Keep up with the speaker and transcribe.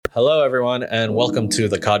Hello, everyone, and welcome to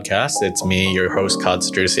the Codcast. It's me, your host, Cod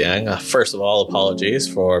Strusiang. First of all,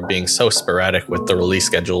 apologies for being so sporadic with the release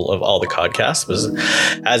schedule of all the Codcasts.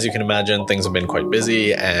 As you can imagine, things have been quite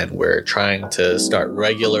busy, and we're trying to start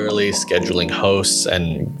regularly scheduling hosts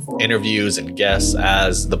and interviews and guests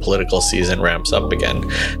as the political season ramps up again.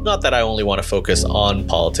 Not that I only want to focus on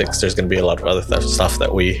politics. There's going to be a lot of other stuff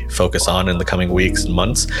that we focus on in the coming weeks and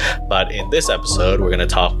months. But in this episode, we're going to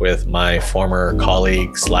talk with my former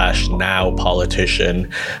colleague / now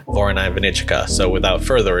politician, Voronai Vinichika. So without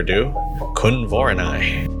further ado, Kun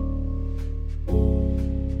Voronai.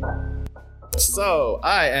 So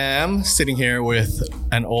I am sitting here with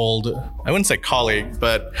an old, I wouldn't say colleague,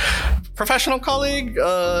 but professional colleague,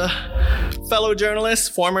 fellow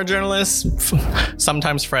journalist, former journalist,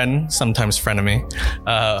 sometimes friend, sometimes frenemy,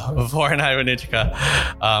 Voronai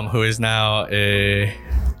Vinichika, who is now a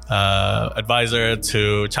advisor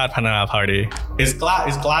to Chat Patana Party. Is Gla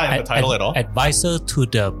in the title at all? Advisor to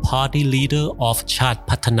the party leader of Chat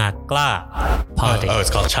Patana Gla Party. Oh, it's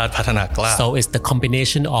called Chat Patana Gla. So it's the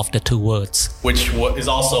combination of the two words. Which is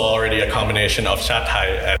also already a combination of Chat Thai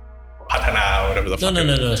and Patana, whatever the fuck.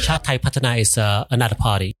 No. Chat Thai Patana is another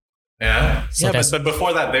party. Yeah? So yeah, but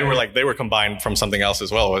before that, they were combined from something else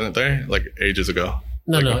as well, wasn't they? Like ages ago.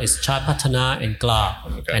 No, it's Chat Patana and Gla,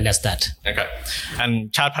 and that's that. Okay.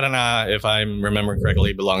 And Chat Patana, if I'm remembering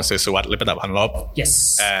correctly, belongs to Suwat Lipataphanlop.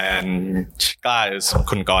 Yes. And Gla is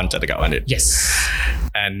Kun Gon Jatagawanit. Yes.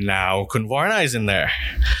 And now Kun Voronai is in there.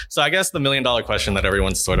 So I guess the $1 million question that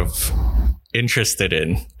everyone's sort of interested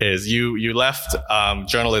in is you left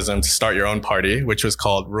journalism to start your own party, which was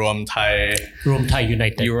called Ruam Thai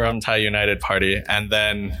United Party, and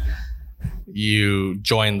then you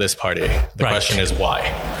joined this party. The question is why?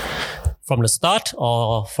 From the start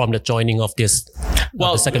or from the joining of this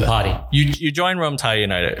the second party? You joined Ruam Thai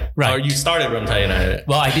United. Right. Or you started Ruam Thai United.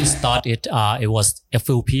 Well, I didn't start it. It was a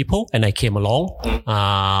few people and I came along.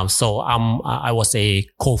 So I was a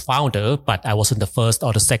co-founder, but I wasn't the first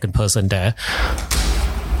or the second person there.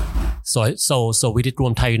 So we did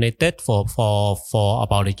Ruam Thai United for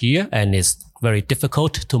about a year, and it's very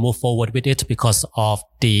difficult to move forward with it because of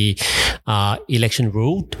the election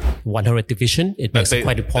rule, 100 division. It makes it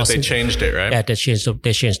quite impossible. They changed it, right? Yeah, they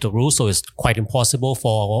changed the rules, so it's quite impossible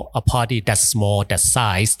for a party that small, that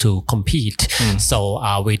size, to compete.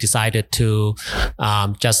 So we decided to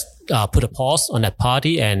just put a pause on that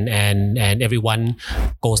party, and everyone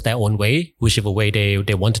goes their own way, whichever way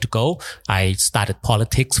they wanted to go. I started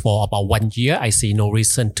politics for about 1 year. I see no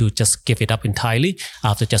reason to just give it up entirely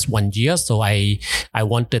after just 1 year. So I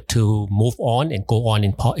wanted to move on and go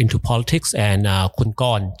on into politics, and Kun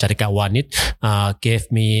Gon Jatagawanit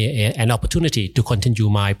gave me an opportunity to continue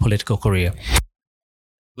my political career.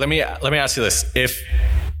 Let me ask you this: if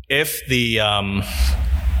the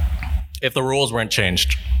rules weren't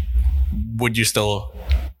changed, would you still,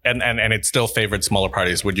 and it still favored smaller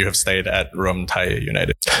parties, would you have stayed at Ruam Thai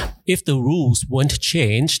United? If the rules weren't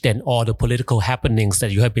changed, then all the political happenings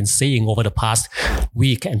that you have been seeing over the past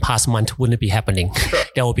week and past month wouldn't be happening. Sure.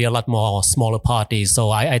 There will be a lot more smaller parties.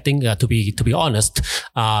 So I think to be honest,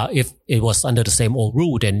 if it was under the same old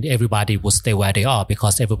rule, then everybody would stay where they are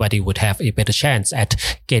because everybody would have a better chance at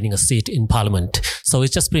gaining a seat in parliament. So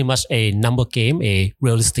it's just pretty much a number game, a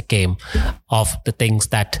realistic game of the things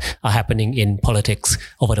that are happening in politics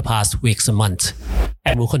over the past weeks and months,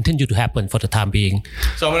 and will continue to happen for the time being.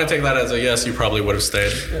 So I'm going to take that as a yes, you probably would have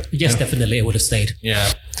stayed. Yes, definitely I would have stayed.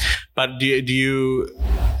 Yeah. But do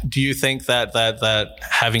you think that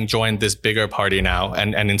having joined this bigger party now,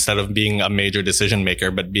 and instead of being a major decision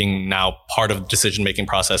maker, but being now part of the decision making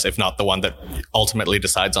process, if not the one that ultimately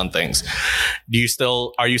decides on things,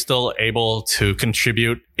 are you still able to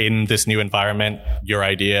contribute in this new environment your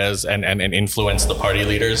ideas and influence the party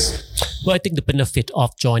leaders? Well, I think the benefit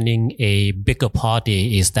of joining a bigger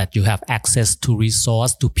party is that you have access to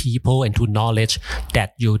resource, to people, and to knowledge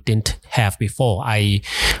that you didn't have before. I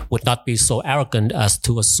would not be so arrogant as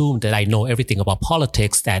to assume that I know everything about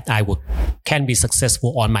politics, that I can be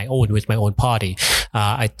successful on my own with my own party.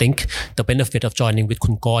 I think the benefit of joining with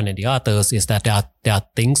Kun Gon and the others is that there are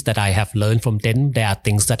things that I have learned from them. There are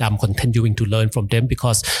things that I'm continuing to learn from them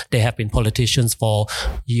because they have been politicians for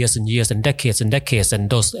years and years and decades, and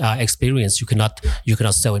those experience you cannot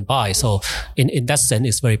sell and buy. So in that sense,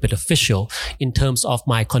 it's very beneficial. In terms of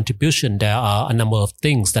my contribution, there are a number of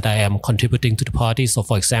things that I am contributing to the party. So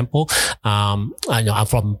for example, I'm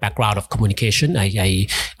from background of communication. I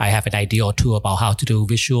have an idea or two about how to do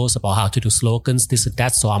visuals, about how to do slogans, this and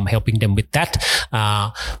that. So I'm helping them with that.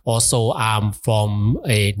 Also, I'm from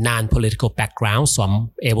a non-political background, so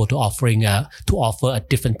I'm able to offer a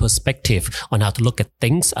different perspective on how to look at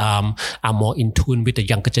things. I'm more in tune with the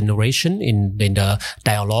younger generation in the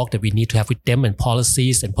dialogue that we need to have with them and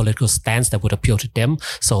policies and political stance that would appeal to them.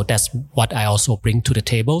 So that's what I also bring to the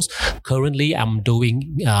tables. Currently, I'm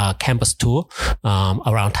doing campus tour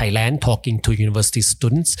around Thailand, talking to university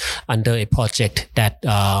students under a project that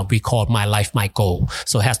we call My Life, My Goal.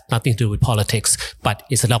 So it has nothing to do with politics, but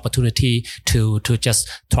it's an opportunity to just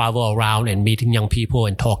travel around and meeting young people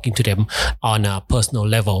and talking to them on a personal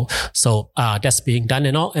level. So that's being done.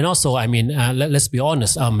 And also, I mean, let's be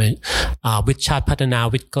honest, with Chart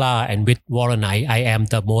Patana, with Kla, and with Waranai, I'm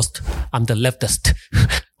the leftist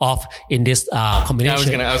of in this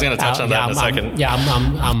combination. I was gonna touch on that in a second.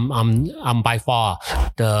 I'm by far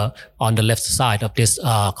on the left side of this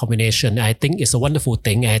combination. I think it's a wonderful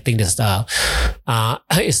thing. I think it's a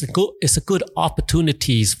good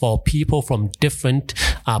opportunities for people from different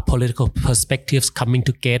political perspectives coming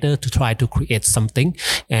together to try to create something.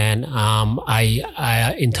 And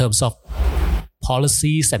I in terms of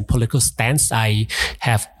policies and political stance, I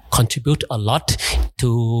have contribute a lot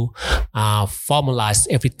to formalize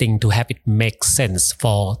everything to have it make sense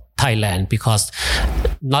for Thailand, because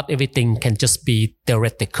not everything can just be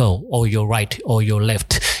theoretical, or you're right or you're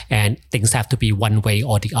left, and things have to be one way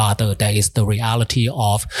or the other. There is the reality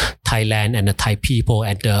of Thailand and the Thai people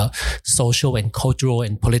and the social and cultural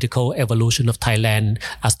and political evolution of Thailand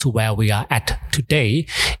as to where we are at today.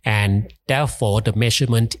 And therefore, the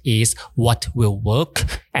measurement is what will work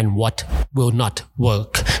and what will not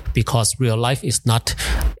work, because real life is not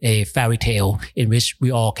a fairy tale in which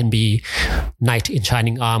we all can be knight in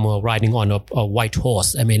shining armor riding on a white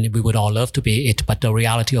horse. I mean, we would all love to be it, but the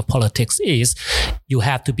reality of politics is you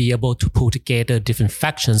have to be able to pull together different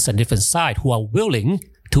factions and different sides who are willing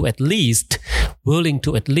to at least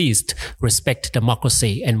respect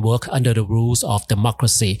democracy and work under the rules of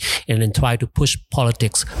democracy, and then try to push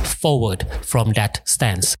politics forward from that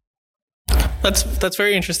stance. That's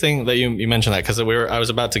very interesting that you mentioned that, because I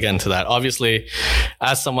was about to get into that. Obviously,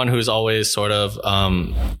 as someone who's always sort of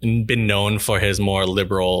been known for his more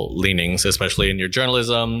liberal leanings, especially in your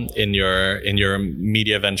journalism, in your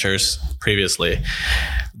media ventures previously,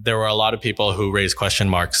 there were a lot of people who raised question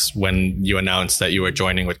marks when you announced that you were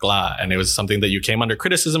joining with GLA, and it was something that you came under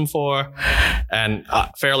criticism for, and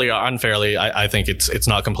fairly or unfairly, I think it's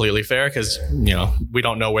not completely fair, because we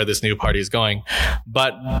don't know where this new party is going,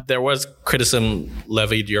 but there was criticism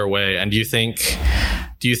levied your way. And do you think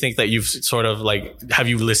that you've sort of have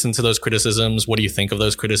you listened to those criticisms? What do you think of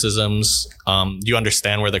those criticisms? Do you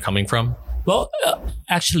understand where they're coming from? Well,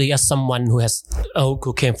 actually, as someone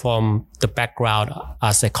who came from the background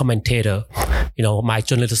as a commentator, my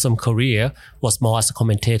journalism career was more as a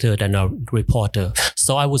commentator than a reporter.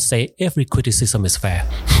 So I would say every criticism is fair.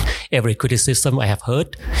 Every criticism I have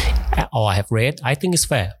heard or I have read, I think is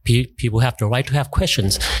fair. People have the right to have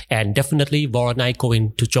questions. And definitely, Waranai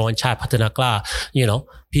going to join Chart Patana Kla,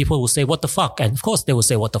 people will say, what the fuck? And of course, they will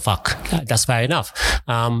say, what the fuck? That's fair enough.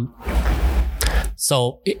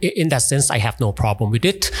 So in that sense, I have no problem with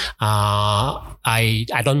it. I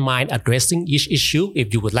don't mind addressing each issue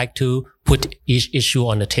if you would like to put each issue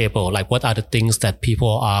on the table. Like, what are the things that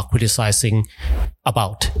people are criticizing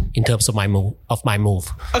about in terms of my move?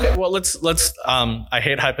 Okay, well, let's. I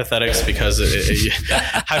hate hypothetics because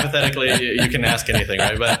hypothetically you can ask anything,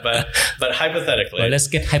 right? But hypothetically, well, let's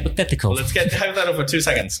get hypothetical. Let's get hypothetical for 2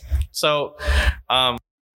 seconds. So,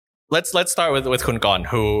 Let's start with Khun Gon,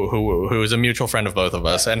 who is a mutual friend of both of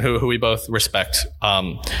us, and who we both respect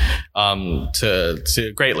to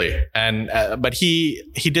greatly. And but he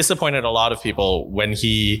disappointed a lot of people when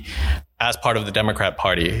he, as part of the Democrat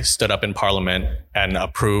Party, stood up in Parliament and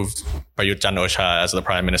approved Prayut Chan-o-cha as the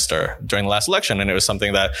Prime Minister during the last election. And it was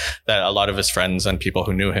something that a lot of his friends and people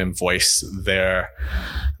who knew him voiced their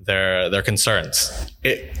concerns.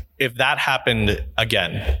 If that happened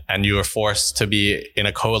again and you were forced to be in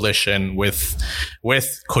a coalition with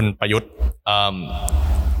Khun Prayut,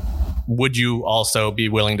 would you also be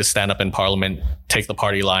willing to stand up in Parliament, take the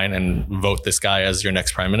party line, and vote this guy as your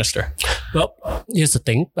next Prime Minister? Well, here's the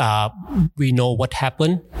thing. We know what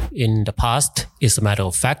happened in the past. It's a matter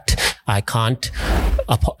of fact. I can't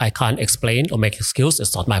explain or make excuse.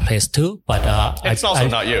 It's not my place to. But it's also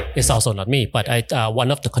not you. It's also not me. But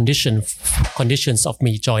one of the conditions of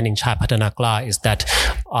me joining Chart Patana Kla is that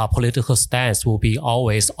our political stance will be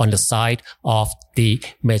always on the side of the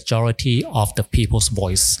majority of the people's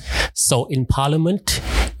voice. So in Parliament,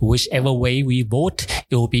 whichever way we vote,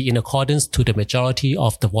 it will be in accordance to the majority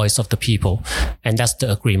of the voice of the people. And that's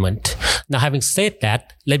the agreement. Now, having said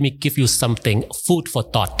that, let me give you something, food for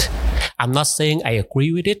thought. I'm not saying I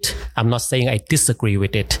agree with it. I'm not saying I disagree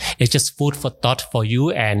with it. It's just food for thought for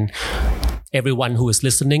you and everyone who is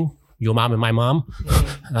listening, your mom and my mom.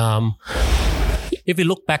 If we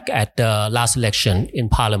look back at the last election in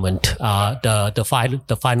Parliament,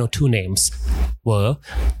 the final two names were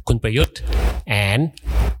Kun Prayut and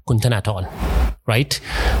Kun Thanathorn, right?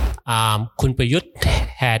 Kun Prayut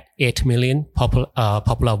had 8 million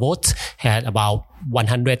popular votes, had about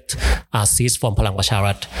 100 seats from Palang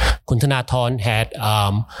Pracharat. Kun Thanathorn had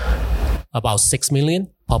about 6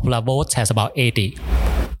 million popular votes, has about 80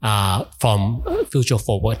 from Future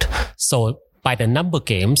Forward. So by the number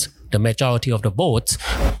games, the majority of the votes,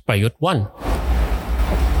 Prayut won.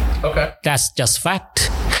 Okay. That's just fact.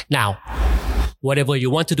 Now, whatever you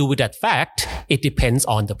want to do with that fact, it depends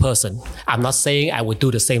on the person. I'm not saying I would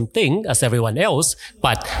do the same thing as everyone else,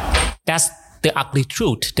 but that's the ugly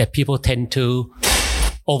truth that people tend to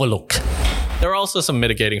overlook. There are also some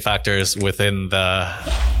mitigating factors within the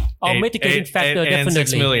mitigating factor, definitely.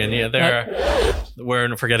 6 million. Yeah,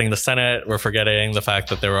 we're forgetting the Senate. We're forgetting the fact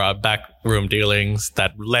that there were backroom dealings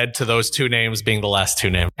that led to those two names being the last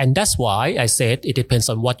two names. And that's why I said it depends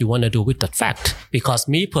on what you want to do with that fact. Because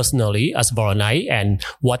me personally, as Voronoi, and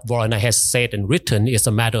what Voronoi has said and written is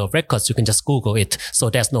a matter of records. You can just Google it.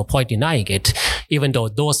 So there's no point denying it. Even though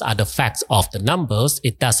those are the facts of the numbers,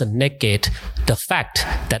 it doesn't negate the fact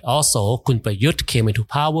that also Kun Prayut came into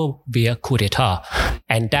power via coup d'etat.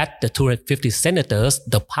 And that the 250 senators,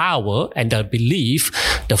 the power and the belief,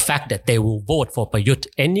 the fact that they will vote for Prayut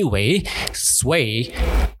anyway, sway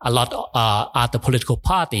a lot other political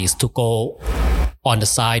parties to go on the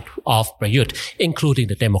side of Prayut, including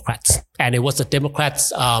the Democrats. And it was the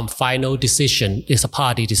Democrats' final decision, it's a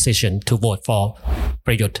party decision to vote for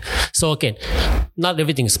Prayut. So again, not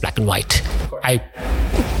everything is black and white.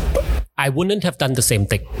 I wouldn't have done the same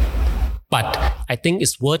thing. But I think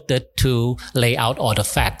it's worth it to lay out all the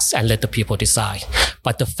facts and let the people decide.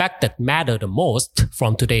 But the fact that matter the most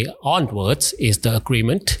from today onwards is the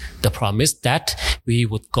agreement, the promise that we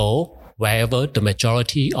would go wherever the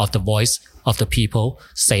majority of the voice of the people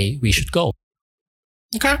say we should go.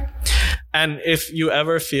 Okay. And if you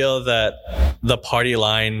ever feel that the party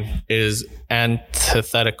line is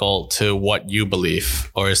antithetical to what you believe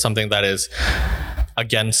or is something that is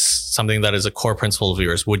against something that is a core principle of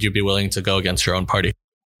yours, would you be willing to go against your own party?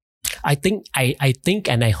 I think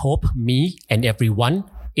and I hope me and everyone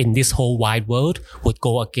in this whole wide world would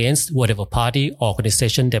go against whatever party or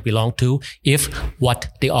organization they belong to if what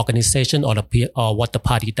the organization or what the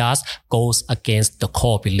party does goes against the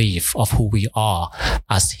core belief of who we are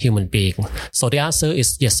as human beings. So the answer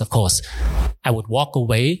is yes, of course. I would walk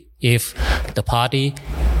away if the party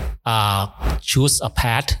choose a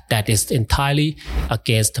path that is entirely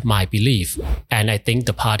against my belief. And I think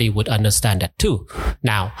the party would understand that too.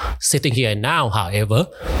 Now, sitting here now, however,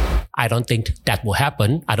 I don't think that will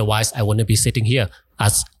happen. Otherwise, I wouldn't be sitting here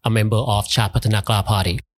as a member of Chart Patana Kla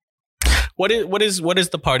Party. What is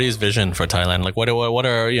the party's vision for Thailand? Like, what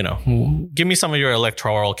are, give me some of your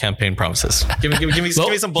electoral campaign promises. Give me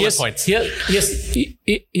some bullet points.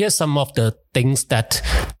 Here's some of the things that,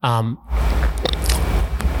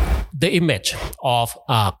 the image of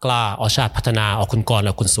Kla or Chart Patana or Kun Korn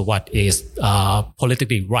or Kun Suwat is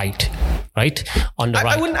politically right on the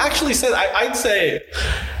right. I wouldn't actually say that.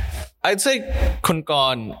 I'd say Kun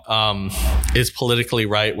Korn is politically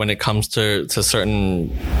right when it comes to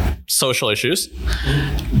certain social issues,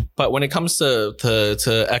 but when it comes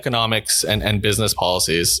to economics and business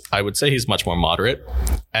policies, I would say he's much more moderate.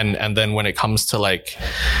 And then when it comes to like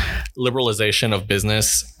liberalization of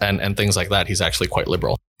business and things like that, he's actually quite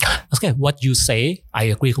liberal. Okay, what you say, I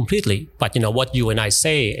agree completely. But what you and I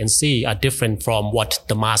say and see are different from what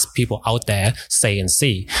the mass people out there say and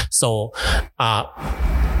see. So,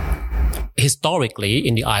 historically,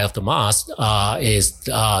 in the eye of the mass,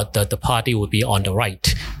 the party would be on the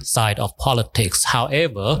right side of politics.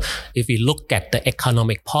 However, if we look at the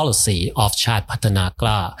economic policy of Chart Patana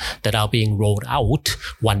Kla that are being rolled out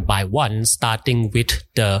one by one, starting with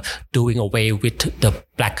the doing away with the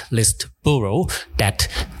blacklist bureau that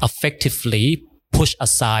effectively push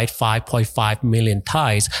aside 5.5 million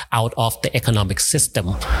Thais out of the economic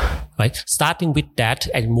system, right? Starting with that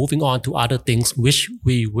and moving on to other things which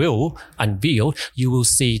we will unveil, you will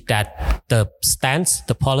see that the stance,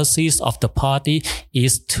 the policies of the party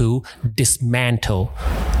is to dismantle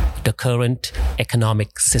the current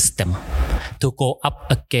economic system, to go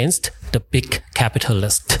up against the big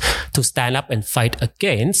capitalist, to stand up and fight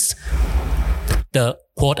against the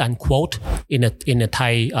quote unquote in a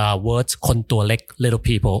Thai words คนตัวเล็ก little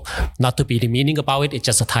people, not to be demeaning about it. It's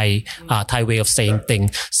just a Thai way of saying thing.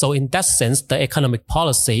 So in that sense, the economic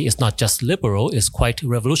policy is not just liberal, it's quite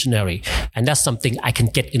revolutionary, and that's something I can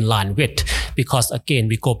get in line with, because again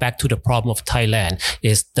we go back to the problem of Thailand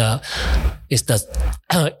is the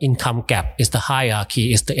income gap, is the hierarchy,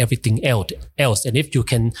 is the everything else, and if you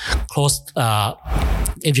can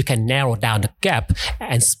if you can narrow down the gap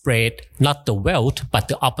and spread not the wealth but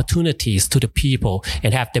the opportunities to the people and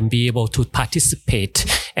have them be able to participate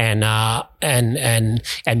and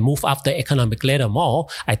move up the economic ladder more,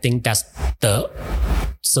 I think that's the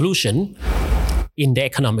solution in the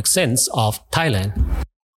economic sense of Thailand.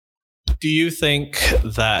 Do you think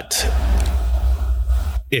that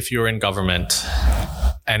if you're in government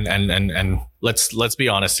and let's be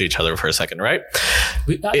honest to each other for a second, right?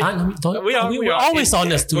 We're always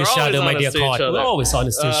honest to each other, my dear God. We're always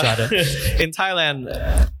honest to each other. In Thailand,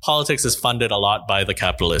 politics is funded a lot by the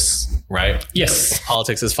capitalists, right? Yes.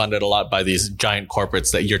 Politics is funded a lot by these giant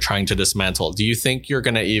corporates that you're trying to dismantle. Do you think you're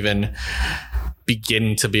going to even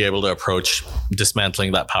begin to be able to approach dismantling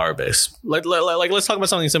that power base? Like let's talk about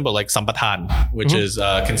something simple like Sampathan, which is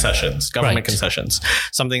concessions, government concessions,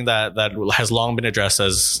 something that has long been addressed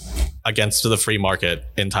as against the free market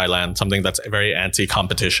in Thailand, something that's very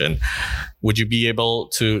anti-competition. Would you be able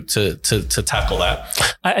to tackle that?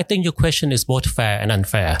 I think your question is both fair and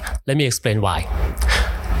unfair. Let me explain why.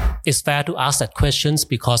 It's fair to ask that questions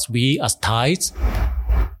because we as Thais,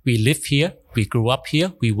 we live here, we grew up here,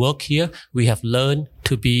 we work here, we have learned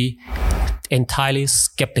to be entirely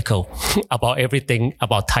skeptical about everything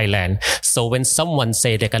about Thailand. So when someone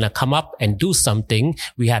say they're going to come up and do something,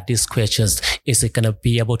 we have these questions. Is it going to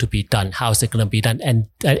be able to be done? How is it going to be done? And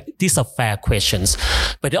these are fair questions,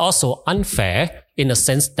 but they're also unfair in a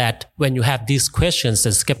sense that when you have these questions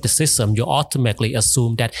and skepticism, you automatically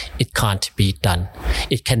assume that it can't be done.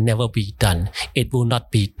 It can never be done. It will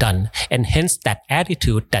not be done. And hence that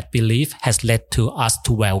attitude, that belief has led to us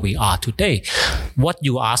to where we are today. What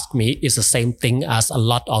you ask me is the same thing as a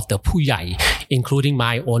lot of the ผู้ใหญ่ including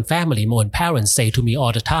my own family, my own parents say to me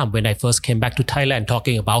all the time when I first came back to Thailand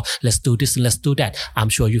talking about let's do this and let's do that.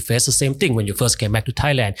 I'm sure you face the same thing when you first came back to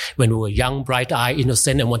Thailand. When we were young, bright-eyed,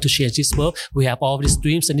 innocent and want to change this world, we have all these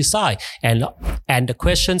dreams and desire, and the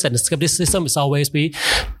questions and the skepticism is always be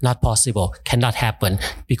not possible, cannot happen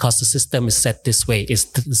because the system is set this way,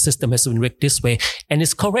 the system has been rigged this way, and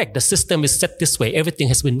it's correct, the system is set this way, everything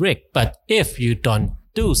has been rigged. But if you don't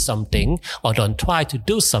do something or don't try to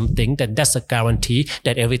do something, then that's a guarantee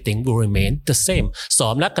that everything will remain the same. So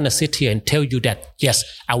I'm not going to sit here and tell you that, yes,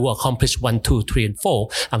 I will accomplish 1, 2, 3, and 4.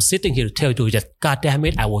 I'm sitting here to tell you that, God damn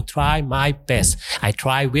it, I will try my best. I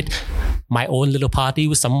try with my own little party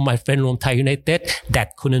with some of my friends from Thai United.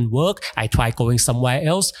 That couldn't work. I tried going somewhere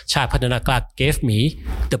else. Chai Pathanakla gave me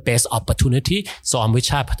the best opportunity. So I'm with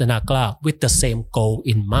Chai Pathanakla with the same goal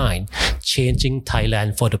in mind, changing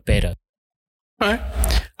Thailand for the better. All right.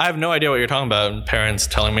 I have no idea what you're talking about. Parents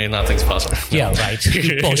telling me nothing's possible. Yeah, right.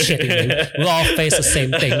 Bullshitting. We all face the same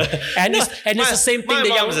thing, and it's the same thing.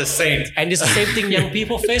 My mom is a saint, and it's the same thing young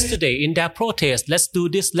people face today in their protest. Let's do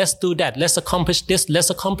this. Let's do that. Let's accomplish this. Let's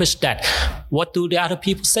accomplish that. What do the other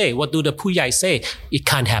people say? What do the ผู้ใหญ่ say? It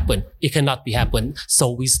can't happen. It cannot be happen. So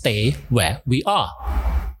we stay where we are.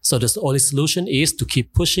 So the only solution is to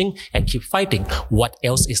keep pushing and keep fighting. What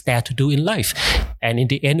else is there to do in life? And in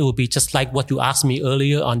the end, it will be just like what you asked me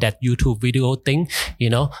earlier on that YouTube video thing. You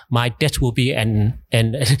know, my death will be an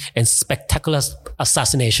spectacular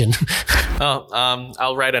assassination.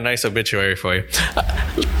 I'll write a nice obituary for you.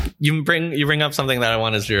 You bring up something that I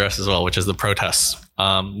wanted to address as well, which is the protests.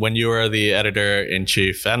 When you were the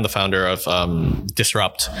editor-in-chief and the founder of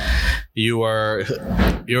Disrupt, you were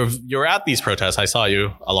at these protests. I saw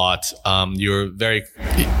you a lot. You were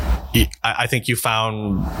I think you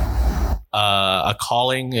found a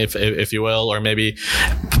calling, if you will, or maybe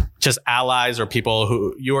just allies or people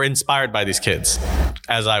who you were inspired by these kids,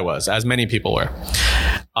 as I was, as many people were.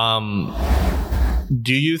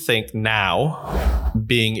 Do you think now,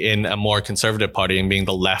 being in a more conservative party and being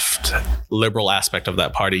the left liberal aspect of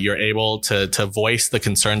that party, you're able to voice the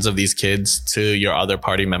concerns of these kids to your other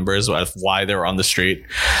party members of why they were on the street,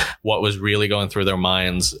 what was really going through their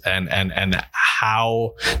minds, and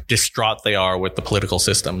how distraught they are with the political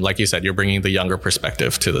system? Like you said, you're bringing the younger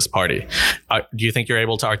perspective to this party. Do you think you're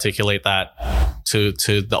able to articulate that to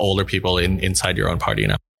the older people inside your own party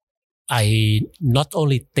now? I not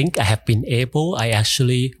only think I have been able, I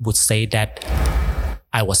actually would say that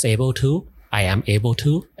I was able to, I am able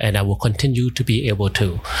to, and I will continue to be able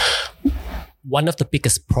to. one of the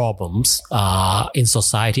biggest problems in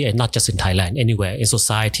society, and not just in Thailand, anywhere in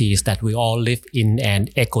society, is that we all live in an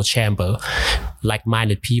echo chamber.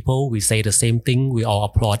 Like-minded people, we say the same thing, we all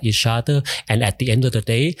applaud each other, and at the end of the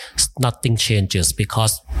day, nothing changes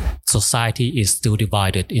because society is still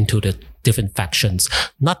divided into the different factions.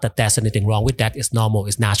 Not that there's anything wrong with that. It's normal.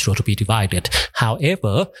 It's natural to be divided.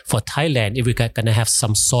 However, for Thailand, if we're going to have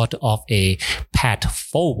some sort of a path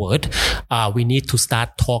forward, we need to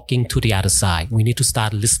start talking to the other side. We need to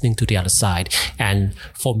start listening to the other side. And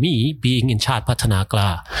for me, being in Chart Pathana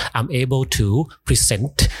Kla, I'm able to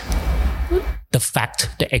present the fact,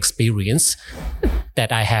 the experience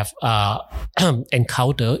that I have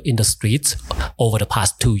encountered in the streets over the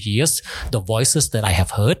past 2 years, the voices that I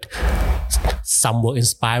have heard. Some were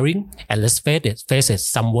inspiring, and let's face it,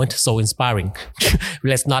 some weren't so inspiring.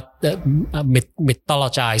 Let's not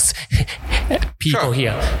mythologize people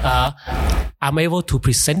here. I'm able to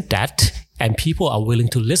present that, and people are willing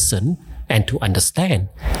to listen and to understand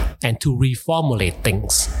and to reformulate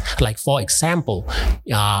things. Like, for example,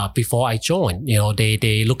 before I joined,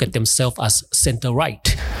 they look at themselves as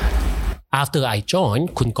center-right. After I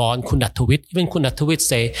joined, Kun Gon, Kun Nattawit, even Kun Nattawit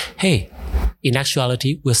say, hey, in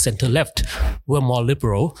actuality, we're center-left. We're more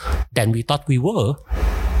liberal than we thought we were.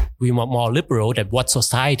 We were more liberal than what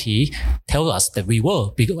society tells us that we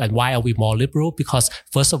were. And why are we more liberal? Because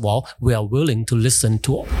first of all, we are willing to listen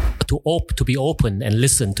to be open and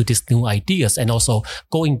listen to these new ideas. And also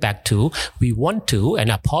going back to, we want to, and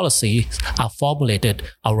our policies are formulated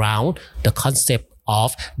around the concept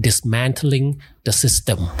of dismantling the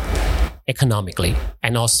system economically,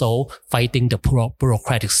 and also fighting the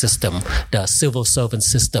bureaucratic system, the civil servant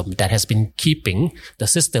system that has been keeping the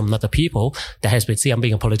system, not the people, that has been, see, I'm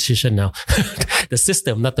being a politician now, the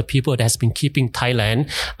system, not the people, that has been keeping Thailand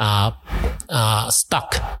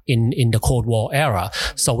stuck in the Cold War era.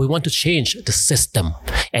 So we want to change the system.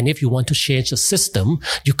 And if you want to change the system,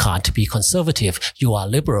 you can't be conservative. You are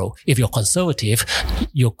liberal. If you're conservative,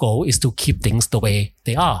 your goal is to keep things the way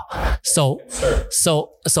they are. So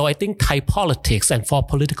I think Thai politics, and for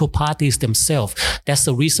political parties themselves, that's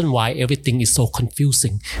the reason why everything is so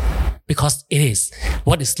confusing. Because it is.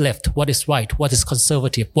 What is left? What is right? What is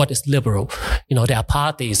conservative? What is liberal? There are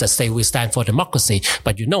parties that say we stand for democracy,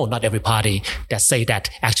 but not every party that say that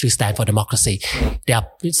actually stand for democracy. There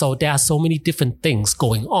are so many different things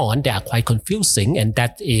going on. They are quite confusing, and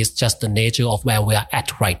that is just the nature of where we are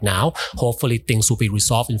at right now. Hopefully things will be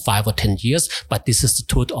resolved in 5 or 10 years, but this is the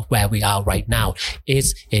truth of where we are right now.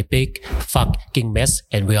 It's a big fucking mess,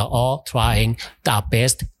 and we are all trying our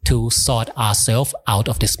best to sort ourselves out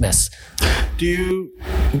of this mess. Do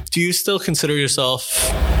you still consider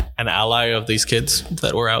yourself an ally of these kids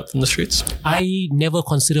that were out in the streets? I never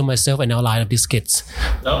consider myself an ally of these kids.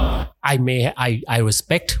 No. I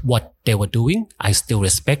respect what they were doing. I still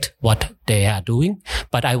respect what they are doing,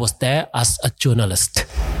 but I was there as a journalist.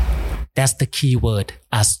 That's the key word,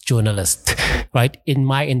 as journalist, right? In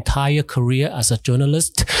my entire career as a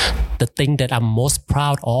journalist, the thing that I'm most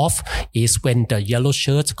proud of is when the yellow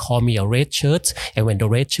shirts call me a red shirt, and when the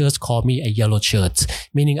red shirts call me a yellow shirt.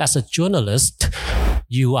 Meaning, as a journalist,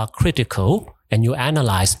 you are critical and you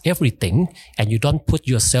analyze everything, and you don't put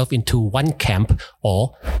yourself into one camp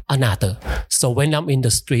or another. So when I'm in the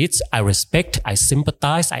streets, I respect, I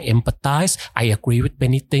sympathize, I empathize, I agree with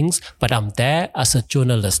many things, but I'm there as a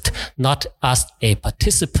journalist, not as a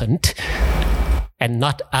participant and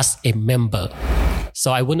not as a member.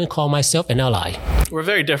 So I wouldn't call myself an ally. We're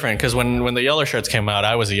very different, because when the yellow shirts came out,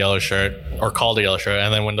 I was a yellow shirt, or called a yellow shirt,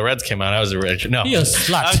 and then when the reds came out, I was a red shirt. No, you're a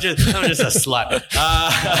slut. I'm just a slut.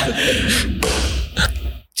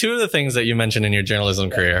 Two of the things that you mentioned in your journalism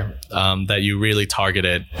career that you really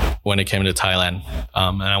targeted when it came to Thailand,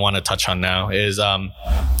 and I want to touch on now, is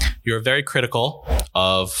you're very critical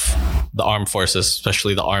of the armed forces,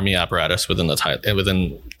 especially the army apparatus within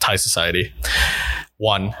Thai society.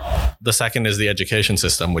 One. The second is the education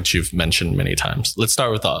system, which you've mentioned many times. Let's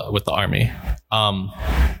start with the army.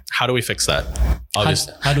 How do we fix that? How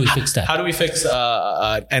do we fix that? How do we fix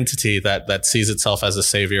an entity that sees itself as a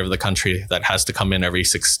savior of the country, that has to come in every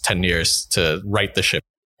 6-10 years to right the ship?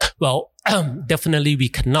 Well, definitely we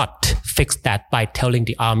cannot fix that by telling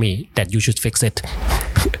the army that you should fix it.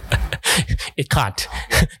 It can't.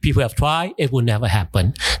 People have tried. It will never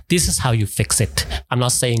happen. This is how you fix it. I'm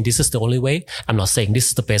not saying this is the only way. I'm not saying this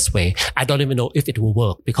is the best way. I don't even know if it will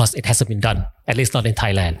work because it hasn't been done, at least not in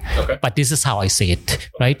Thailand. Okay. But this is how I see it,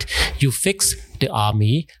 right? You fix the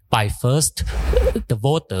army by first the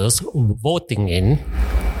voters voting in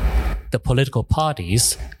the political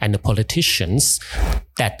parties and the politicians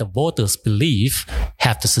that the voters believe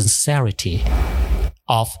have the sincerity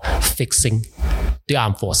of fixing the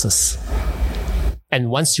armed forces. And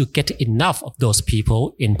once you get enough of those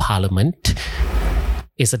people in parliament,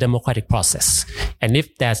 it's a democratic process. And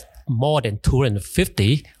if there's more than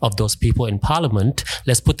 250 of those people in parliament,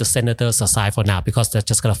 let's put the senators aside for now because they're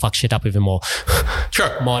just going to fuck shit up even more.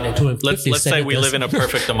 Sure. More than 250 Let's say we live in a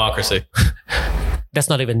perfect democracy. That's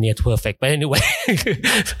not even near perfect, but anyway.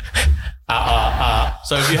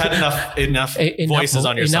 So if you had enough voices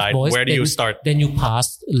on your side, where do you start? Then you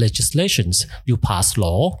pass legislations. You pass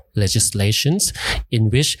legislations in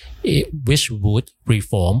which would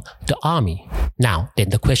reform the army. Now, then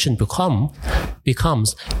the question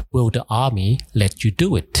becomes, will the army let you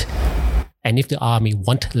do it? And if the army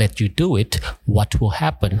won't let you do it, what will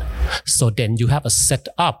happen? So then you have a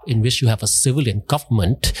setup in which you have a civilian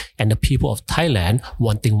government and the people of Thailand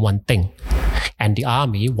wanting one thing, and the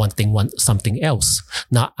army wanting something else.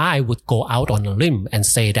 Now, I would go out on a limb and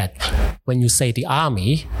say that when you say the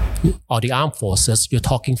army or the armed forces, you're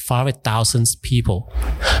talking 5,000 people.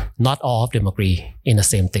 Not all of them agree in the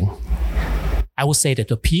same thing. I would say that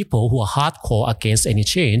the people who are hardcore against any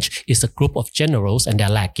change is a group of generals and their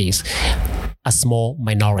lackeys, a small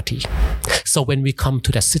minority. So when we come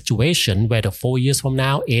to that situation, whether 4 years from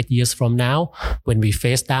now, 8 years from now, when we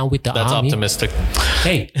face down with the That's army... That's optimistic.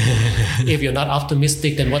 Hey, if you're not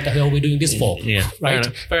optimistic, then what the hell are we doing this for? Yeah, right?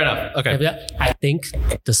 Fair enough. Okay. I think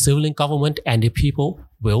the civilian government and the people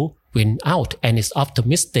will win out. And it's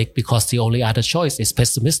optimistic because the only other choice is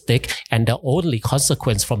pessimistic. And the only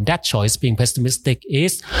consequence from that choice being pessimistic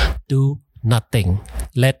is do nothing.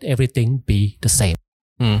 Let everything be the same.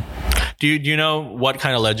 Do you know what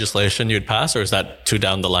kind of legislation you'd pass, or is that too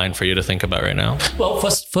down the line for you to think about right now? Well,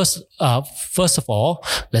 first of all,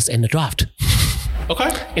 let's end the draft.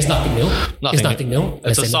 Okay. It's nothing new. It's nothing new.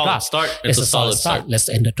 It's a solid start. It's a solid start. Let's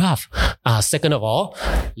end the draft. Second of all,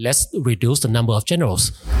 let's reduce the number of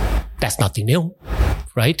generals. That's nothing new,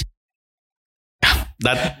 right?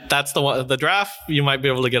 That's the one. The draft you might be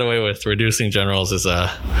able to get away with. Reducing generals is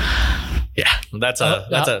that's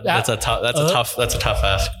a tough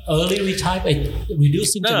ask. Early retirement,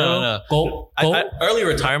 reducing general. No. Early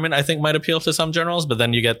retirement, I think, might appeal to some generals, but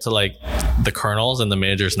then you get to like the colonels and the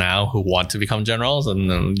majors now who want to become generals, and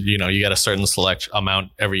then you get a certain select amount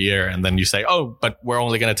every year, and then you say, oh, but we're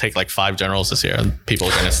only going to take like 5 generals this year, and people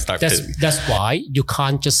are going to start. That's why you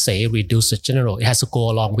can't just say reduce the general. It has to go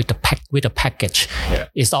along with the package. Yeah.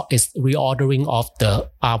 It's reordering of the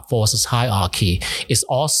armed forces hierarchy. It's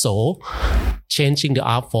also changing the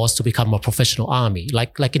armed force to become a professional army,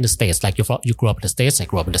 like in the States. Like you grew up in the States, I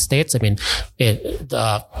grew up in the States. I mean,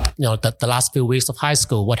 the last few weeks of high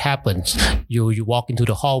school, what happened? You walk into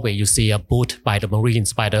the hallway, you see a booth by the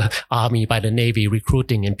Marines, by the Army, by the Navy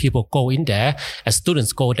recruiting, and people go in there, and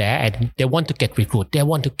students go there, and they want to get recruited. They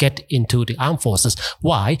want to get into the armed forces.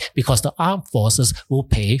 Why? Because the armed forces will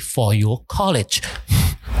pay for your college.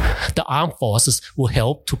 The armed forces will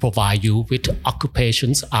help to provide you with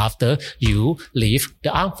occupations after you leave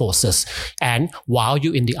the armed forces. And while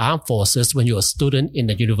you're in the armed forces, when you're a student in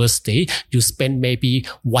the university, you spend maybe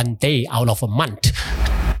 1 day out of a month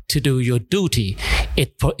to do your duty.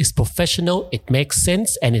 It is professional, it makes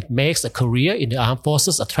sense, and it makes a career in the armed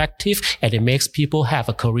forces attractive, and it makes people have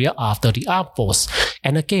a career after the armed force.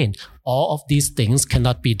 And again, all of these things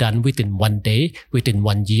cannot be done within 1 day, within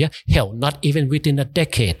 1 year, hell, not even within a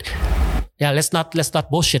decade. Yeah, let's not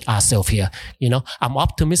bullshit ourselves here. I'm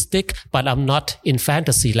optimistic, but I'm not in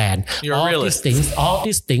fantasy land. You're a realist. All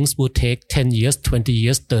these things will take 10 years, 20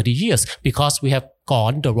 years, 30 years because we have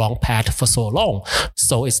gone the wrong path for so long.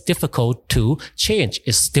 So it's difficult to change.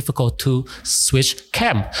 It's difficult to switch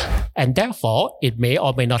camp. And therefore, it may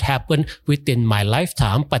or may not happen within my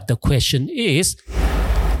lifetime. But the question is,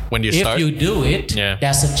 when you start, if you do it,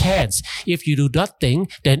 there's a chance. If you do nothing,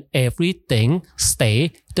 then everything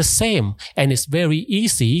stay the same. And it's very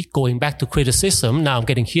easy, going back to criticism, now I'm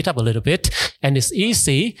getting hit up a little bit, and it's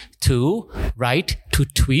easy to write, to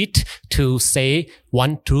tweet, to say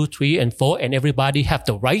 1, 2, 3, and 4, and everybody have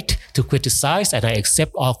the right to criticize, and I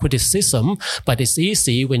accept all criticism, but it's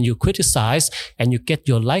easy when you criticize and you get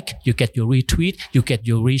your like, you get your retweet, you get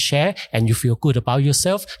your reshare, and you feel good about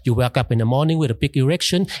yourself. You wake up in the morning with a big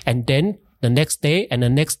erection, and then the next day and the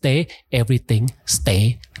next day, everything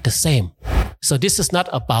stay the same. So this is not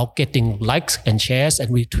about getting likes and shares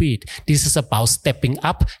and retweet. This is about stepping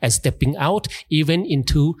up and stepping out, even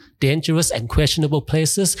into dangerous and questionable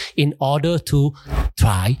places, in order to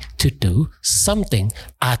try to do something.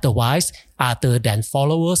 Otherwise, other than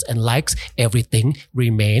followers and likes, everything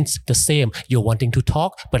remains the same. You're wanting to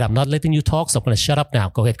talk, but I'm not letting you talk, so I'm going to shut up now.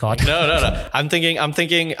 Go ahead, God. No. I'm thinking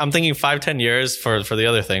 5-10 years for the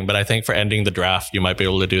other thing, but I think for ending the draft, you might be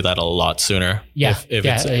able to do that a lot sooner. I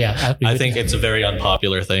think it's a very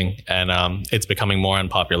unpopular thing, and it's becoming more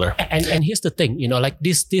unpopular. And here's the thing, like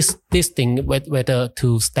this thing, whether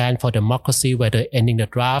to stand for democracy, whether ending the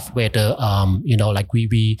draft, whether like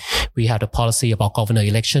we have the policy about governor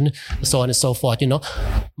election, so on and so forth.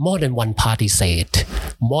 More than one party say it.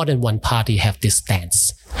 More than one party have this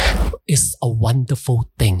stance. It's a wonderful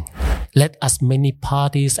thing. Let as many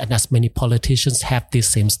parties and as many politicians have this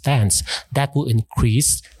same stance. That will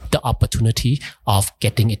increase the opportunity of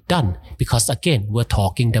getting it done. Because again, we're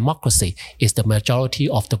talking democracy. It's the majority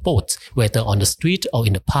of the votes, whether on the street or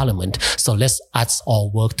in the parliament. So let's us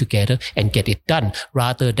all work together and get it done,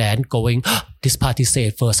 rather than going, this party say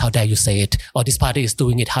it first, how dare you say it? Or this party is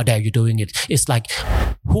doing it, how dare you doing it? It's like,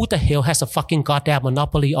 who the hell has a fucking goddamn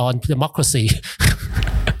monopoly on democracy?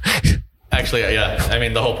 Actually, yeah. I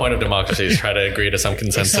mean, the whole point of democracy is try to agree to some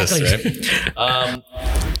consensus, exactly. Right?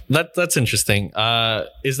 That's interesting.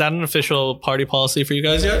 Is that an official party policy for you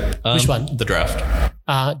guys yet? Which one? The draft.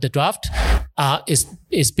 The draft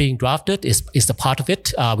is being drafted, is a part of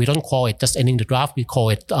it. We don't call it just ending the draft. We call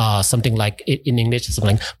it something like, in English,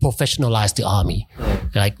 something like professionalize the army.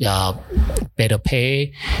 Like better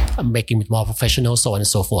pay, making it more professional, so on and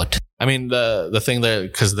so forth. I mean, the thing that,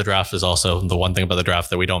 because the draft is also the one thing about the draft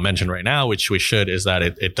that we don't mention right now, which we should, is that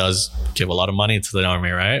it does give a lot of money to the army,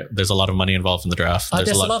 right? There's a lot of money involved in the draft. There's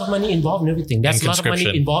a lot of money involved in everything. There's a lot of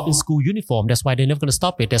money involved in school uniform. That's why they're never going to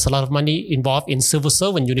stop it. There's a lot of money involved in civil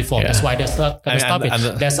servant uniform. Yeah. That's why they're not going to stop it.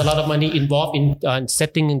 There's a lot of money involved in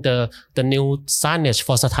setting the new signage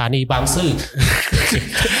for Sathani Bang Sue.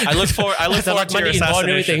 I look forward to your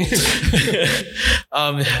assassination.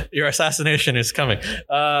 Your assassination is coming.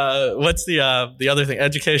 What's the other thing?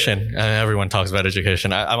 Education. Everyone talks about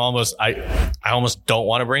education. I almost don't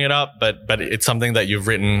want to bring it up, but it's something that you've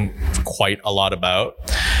written quite a lot about.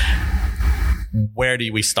 Where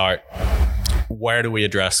do we start? Where do we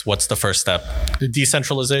address? What's the first step?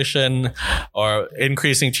 Decentralization or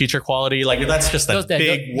increasing teacher quality? Like, that's just a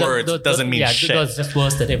big word. Doesn't mean shit. Those just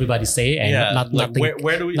words that everybody say, and nothing.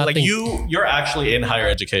 Where do we? Nothing. Like you're actually in higher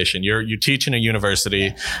education. You teach in a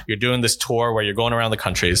university. You're doing this tour where you're going around the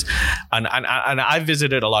countries, and I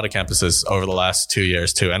visited a lot of campuses over the last 2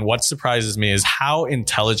 years too. And what surprises me is how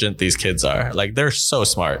intelligent these kids are. Like, they're so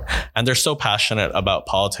smart and they're so passionate about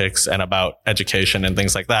politics and about education and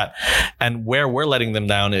things like that. And where we're letting them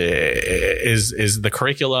down is the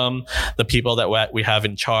curriculum, the people that we have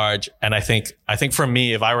in charge. And I think for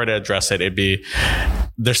me, if I were to address it, it'd be,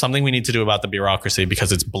 there's something we need to do about the bureaucracy,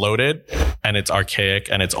 because it's bloated and it's archaic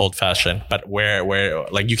and it's old fashioned. But where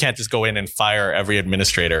like, you can't just go in and fire every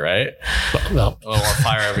administrator, right? Well, or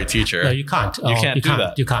fire every teacher. No, you can't. You can't do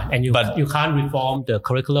that. You can't. And you can't reform the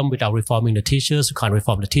curriculum without reforming the teachers. You can't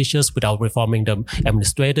reform the teachers without reforming the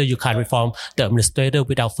administrator. You can't reform the administrator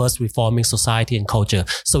without first reforming society and culture.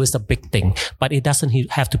 So it's a big thing, but it doesn't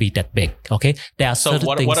have to be that big. Okay. There are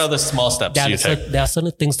certain things. What are the small steps you take? There are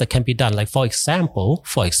certain things that can be done. Like, for example,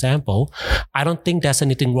 I don't think there's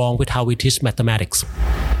anything wrong with how we teach mathematics.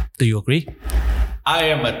 Do you agree? I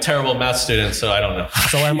am a terrible math student, so I don't know.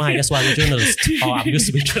 So am I. That's why I'm a journalist. I used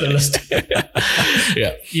to be a journalist.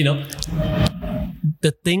 Yeah.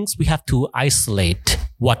 The things we have to isolate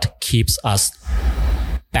what keeps us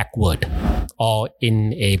backward or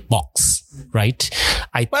in a box, right?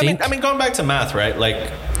 I mean, going back to math, right?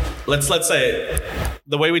 Like, let's say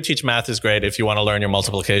the way we teach math is great if you want to learn your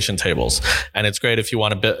multiplication tables, and it's great if you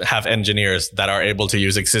want to have engineers that are able to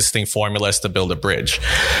use existing formulas to build a bridge.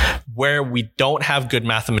 Where we don't have good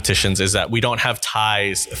mathematicians is that we don't have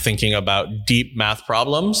ties thinking about deep math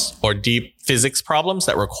problems or deep physics problems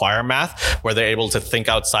that require math, where they're able to think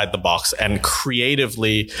outside the box and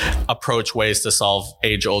creatively approach ways to solve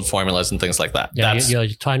age-old formulas and things like that. Yeah, you're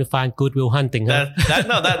trying to find Goodwill Hunting, huh?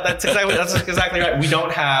 That's exactly right. We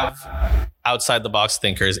don't have outside the box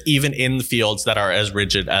thinkers, even in fields that are as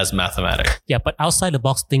rigid as mathematics. Yeah, but outside the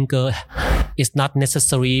box thinker is not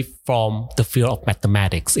necessary from the field of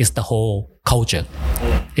mathematics. It's the whole culture.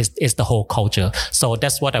 It's the whole culture. So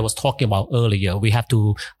that's what I was talking about earlier. We have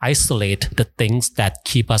to isolate the things that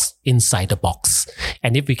keep us inside the box.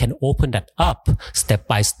 And if we can open that up step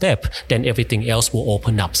by step, then everything else will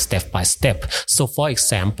open up step by step. So for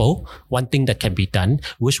example, one thing that can be done,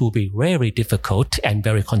 which will be very difficult and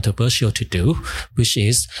very controversial to do, which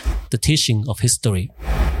is the teaching of history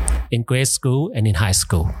in grade school and in high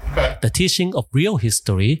school. The teaching of real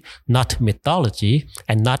history, not mythology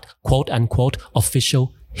and not quote unquote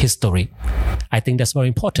official history. I think that's very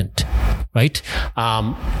important, right?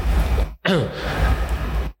 That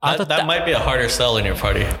might be a harder sell in your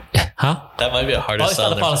party. Huh? That might be a harder It's sell.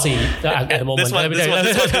 not a policy at the moment.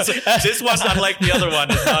 This one, unlike the other one,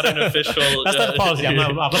 is not an official. That's not a policy.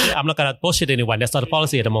 I'm not going to bullshit anyone. That's not a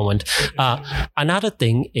policy at the moment. Another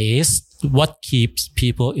thing is what keeps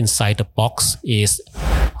people inside the box is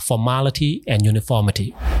formality and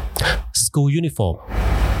uniformity. School uniform.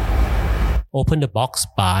 Open the box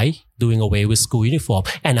by doing away with school uniform.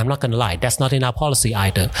 And I'm not going to lie, that's not in our policy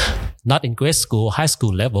either. Not in grade school, high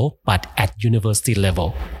school level, but at university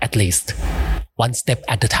level, at least. One step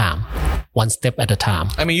at a time. One step at a time.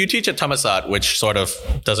 I mean, you teach at Thammasat, which sort of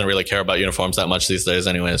doesn't really care about uniforms that much these days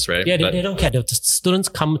anyways, right? Yeah, they don't care. The students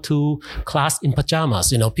come to class in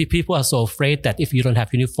pajamas. People are so afraid that if you don't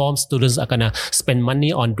have uniform, students are going to spend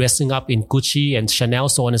money on dressing up in Gucci and Chanel,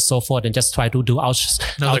 so on and so forth, and just try to do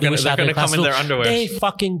they're going to come in their underwear. They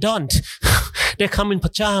fucking don't. They come in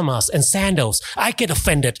pajamas and sandals. I get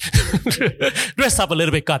offended. Dress up a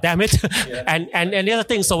little bit, goddammit. Yeah. And the other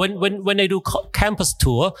thing, so when they do campus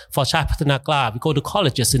tour for Chai Pathanakla, we go to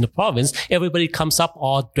colleges in the province, everybody comes up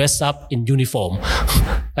all dressed up in uniform.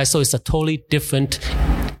 So it's a totally different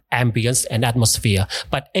ambience and atmosphere.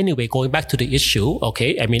 But anyway, going back to the issue,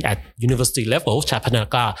 okay, I mean, at university level, Chai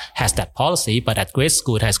Pathanakla has that policy, but at grade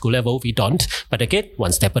school, high school level, we don't. But again,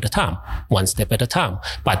 one step at a time.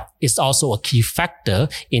 But it's also a key factor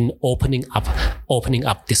in opening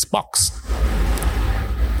up this box.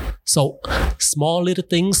 So small little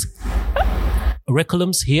things,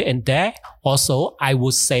 curriculums here and there. Also, I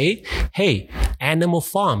would say, hey, Animal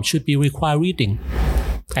Farm should be required reading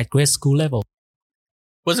at grade school level.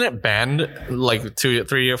 Wasn't it banned like 2,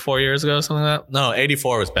 3 or 4 years ago, something like that? No,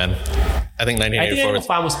 84 was banned. I think 1984 Animal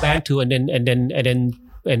Farm was banned too, and then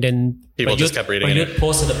people just kept reading it. You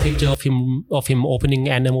posted a picture of him opening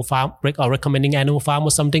Animal Farm or recommending Animal Farm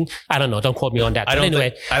or something. I don't know. Don't quote me on that.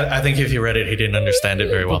 I think if you read it, he didn't understand it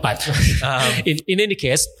very well. But in any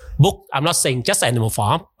case, I'm not saying just Animal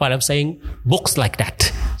Farm, but I'm saying books like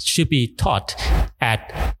that should be taught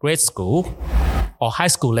at grade school or high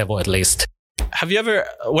school level at least. Have you ever?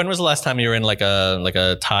 When was the last time you were in like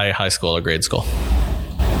a Thai high school or grade school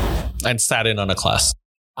and sat in on a class?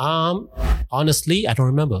 Honestly, I don't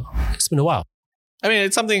remember. It's been a while. I mean,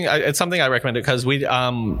 it's something I recommend it because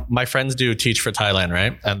my friends do teach for Thailand,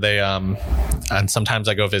 right? And they, and sometimes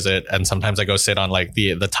I go visit and sometimes I go sit on like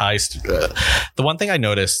the Thai, the one thing I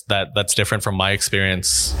noticed that's different from my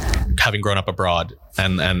experience having grown up abroad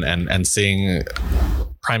and seeing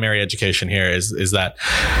primary education here is that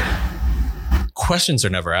questions are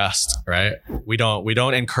never asked, right? We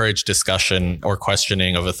don't encourage discussion or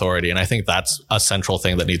questioning of authority. And I think that's a central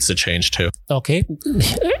thing that needs to change too. Okay.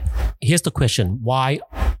 Here's the question. Why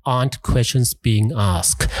aren't questions being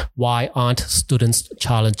asked? Why aren't students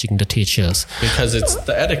challenging the teachers? Because it's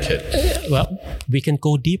the etiquette. Well, we can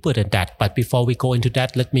go deeper than that. But before we go into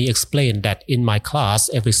that, let me explain that in my class,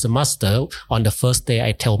 every semester, on the first day,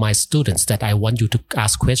 I tell my students that I want you to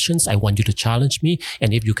ask questions. I want you to challenge me.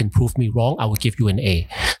 And if you can prove me wrong, I will give you an A.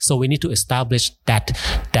 So we need to establish that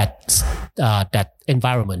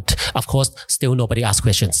environment. Of course, still nobody asks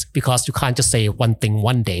questions because you can't just say one thing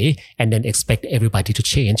one day and then expect everybody to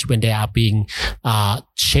change when they are being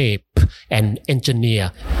shaped and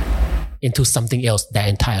engineered into something else their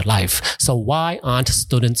entire life. So why aren't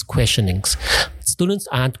students questioning? Students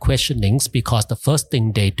aren't questioning because the first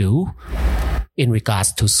thing they do in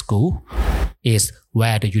regards to school is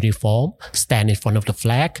wear the uniform, stand in front of the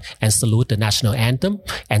flag and salute the national anthem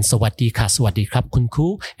and Sawadee krap kun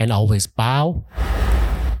kru, and always bow.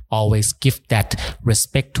 Always give that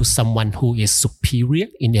respect to someone who is superior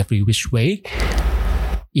in every which way.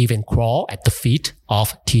 Even crawl at the feet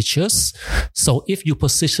of teachers. So if you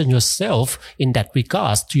position yourself in that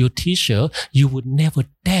regards to your teacher, you would never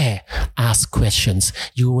dare ask questions.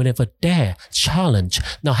 You would never dare challenge.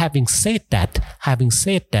 Now, having said that,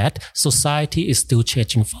 society is still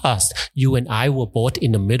changing fast. You and I were both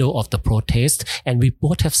in the middle of the protest, and we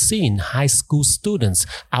both have seen high school students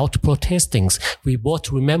out protesting. We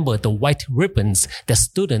both remember the white ribbons that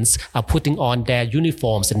students are putting on their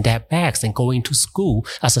uniforms and their bags and going to school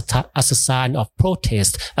as a sign of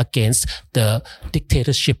protest against the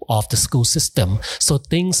dictatorship of the school system. So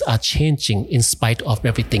things are changing in spite of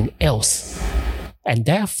everything else. And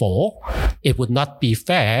therefore, it would not be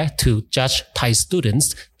fair to judge Thai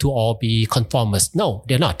students to all be conformists. No,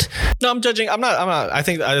 they're not. No, I'm judging. I'm not. I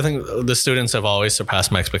think the students have always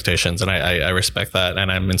surpassed my expectations, and I respect that,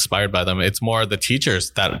 and I'm inspired by them. It's more the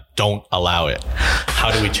teachers that don't allow it.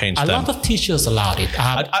 How do we change them? A lot of teachers allow it.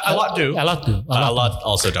 A lot do. A lot do. A lot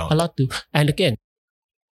also don't. A lot do. And again,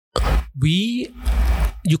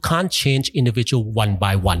 you can't change individual one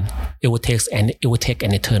by one. It will take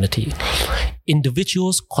an eternity.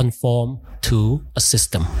 Individuals conform to a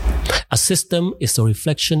system. A system is a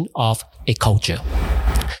reflection of a culture.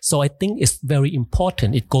 So I think it's very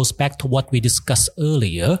important. It goes back to what we discussed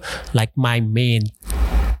earlier. Like my main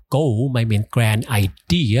goal, my main grand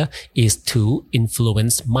idea is to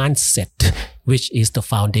influence mindset, which is the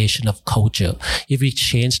foundation of culture. If we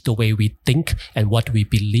change the way we think and what we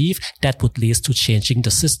believe, that would lead to changing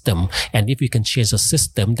the system. And if we can change the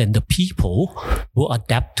system, then the people will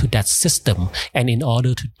adapt to that system. And in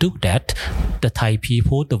order to do that, the Thai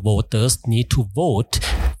people, the voters, need to vote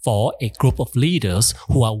for a group of leaders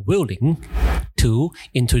who are willing to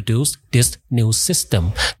introduce this new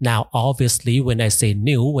system. Now, obviously, when I say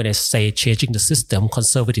new, when I say changing the system,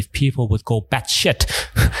 conservative people would go batshit.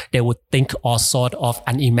 They would think all sort of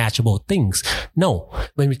unimaginable things. No,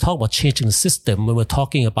 when we talk about changing the system, when we're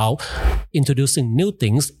talking about introducing new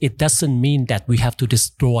things, it doesn't mean that we have to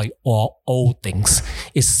destroy all old things.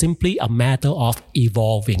 It's simply a matter of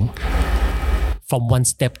evolving from one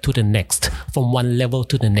step to the next, from one level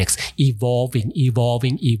to the next, evolving,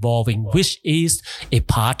 which is a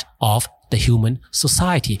part of the human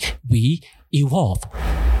society. We evolve.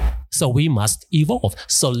 So we must evolve.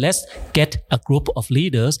 So let's get a group of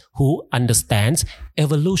leaders who understands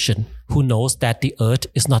evolution, who knows that the earth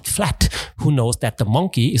is not flat, who knows that the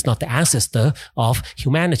monkey is not the ancestor of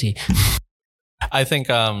humanity. I think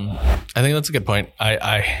that's a good point.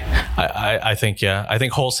 I think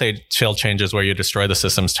wholesale changes where you destroy the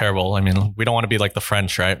system is terrible. I mean, we don't want to be like the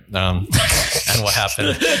French, right? And what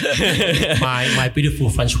happened? my beautiful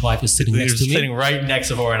French wife is sitting next to me, sitting right next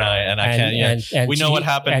to her, and I can't. Yeah, and we know what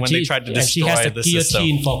happened when they tried to destroy the system. And she has the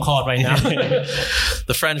guillotine for court right now.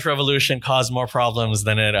 The French Revolution caused more problems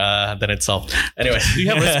than it solved. Anyway, do you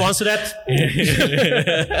have a response to that?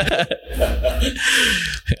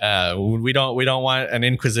 We don't want an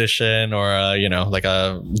inquisition or like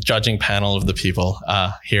a judging panel of the people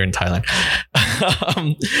here in Thailand.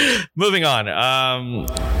 Moving on.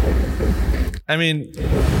 I mean,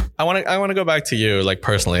 I want to go back to you, like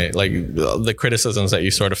personally, like the criticisms that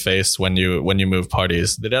you sort of face when you move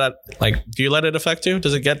parties. Do you let it affect you?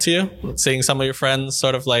 Does it get to you? Seeing some of your friends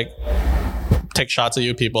sort of like take shots at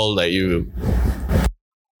you, people that you.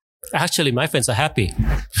 Actually, my friends are happy.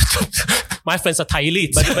 My friends are Thai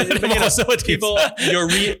elites. But people,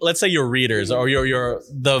 let's say your readers or your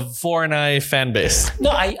the Foreign Eye fan base.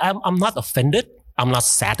 No, I'm not offended. I'm not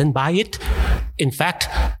saddened by it. In fact,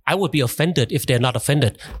 I would be offended if they're not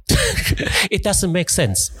offended. It doesn't make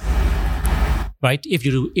sense. Right? If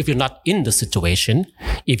you're not in the situation,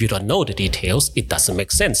 if you don't know the details, it doesn't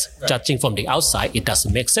make sense. Right. Judging from the outside, it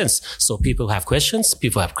doesn't make sense. So people have questions,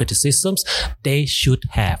 people have criticisms. They should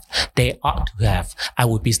have. They ought to have. I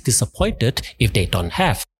would be disappointed if they don't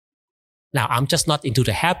have. Now, I'm just not into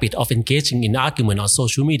the habit of engaging in argument on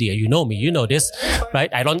social media. You know me, you know this, right?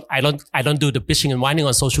 I don't do the bitching and whining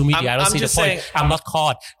on social media. I don't see the point. I'm not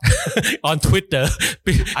caught on Twitter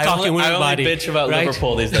talking with everybody. I only bitch about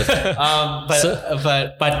Liverpool these days.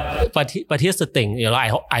 But here's the thing, I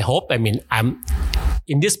hope, I'm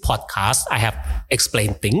in this podcast, I have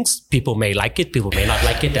explained things. People may like it, people may not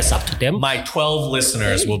like it. That's up to them. My 12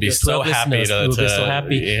 listeners will be so happy to be so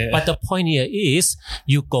happy. Yeah. But the point here is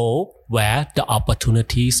you go where the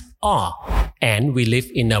opportunities are. And we live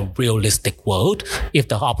in a realistic world. If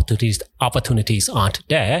the opportunities aren't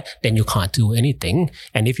there, then you can't do anything.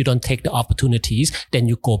 And if you don't take the opportunities, then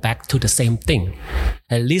you go back to the same thing.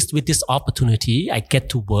 At least with this opportunity, I get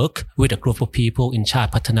to work with a group of people in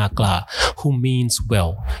Chart Patana Kla who means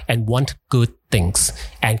well and want good things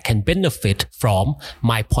and can benefit from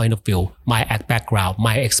my point of view, my background,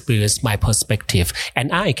 my experience, my perspective.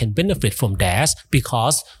 And I can benefit from theirs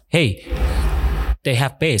because, hey, they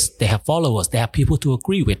have base, they have followers, they have people to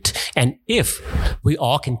agree with. And if we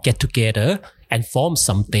all can get together and form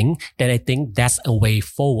something, then I think that's a way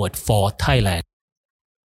forward for Thailand.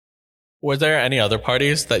 Were there any other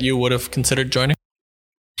parties that you would have considered joining?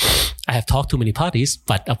 I have talked to many parties,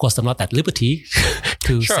 but of course I'm not at liberty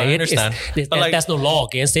to sure, say I it. Understand. There's no law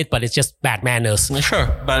against it, but it's just bad manners. Sure,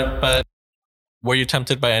 but were you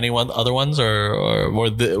tempted by any other ones, or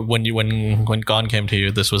when Gone came to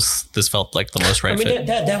you, this felt like the most right fit?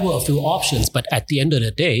 There were a few options, but at the end of the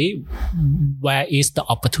day, where is the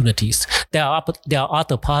opportunities? There are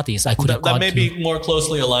other parties I could have gone to. That may be more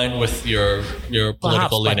closely aligned with your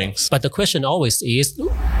political leanings. But the question always is,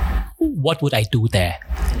 what would I do there?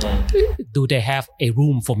 Do they have a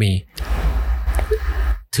room for me?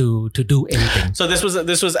 to do anything. So this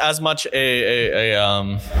was as much a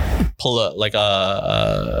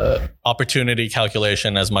opportunity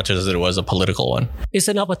calculation as much as it was a political one. It's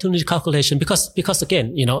an opportunity calculation because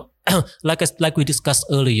again, like we discussed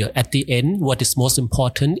earlier, at the end, what is most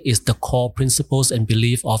important is the core principles and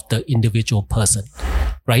belief of the individual person.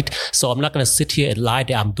 Right? So I'm not going to sit here and lie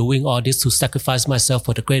that I'm doing all this to sacrifice myself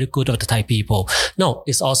for the greater good of the Thai people. No,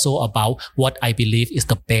 it's also about what I believe is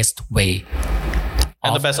the best way.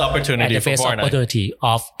 And the best opportunity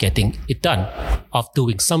of getting it done, of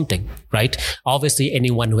doing something, right? Obviously,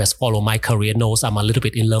 anyone who has followed my career knows I'm a little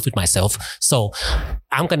bit in love with myself. So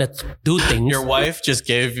I'm going to do things. Your wife just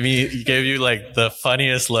gave you like the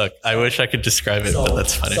funniest look. I wish I could describe it, but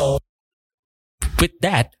that's funny. So with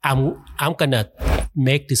that, I'm going to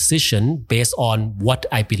make decision based on what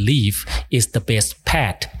I believe is the best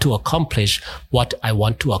path to accomplish what I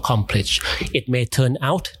want to accomplish. It may turn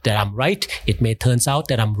out that I'm right. It may turn out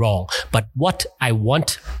that I'm wrong. But what I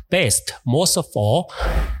want best, most of all,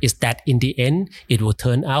 is that in the end, it will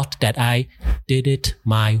turn out that I did it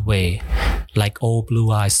my way. Like old Blue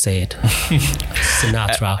Eyes said,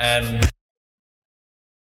 Sinatra.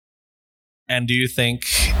 And do you think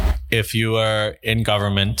if you are in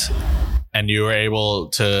government and you were able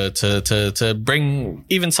to bring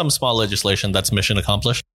even some small legislation, that's mission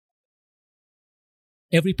accomplished?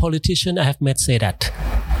 Every politician I have met say that.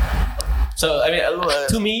 So, I mean,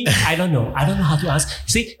 to me, I don't know how to ask.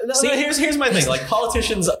 Here's my thing. Like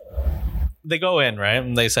politicians, they go in, right?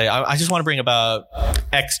 And they say, I just want to bring about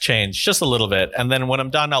X change, just a little bit. And then when I'm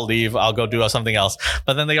done, I'll leave. I'll go do something else.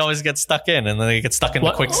 But then they always get stuck in, and then they get stuck in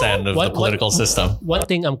the quicksand of the political system. One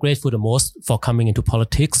thing I'm grateful the most for coming into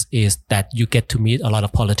politics is that you get to meet a lot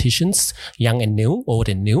of politicians, young and new, old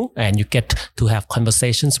and new, and you get to have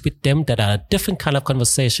conversations with them that are a different kind of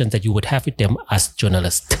conversations that you would have with them as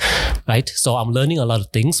journalists, right? So I'm learning a lot of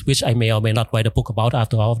things, which I may or may not write a book about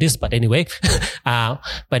after all of this. But anyway,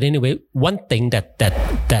 one thing that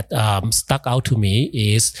stuck out to me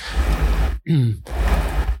is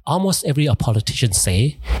almost every politician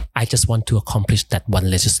say, I just want to accomplish that one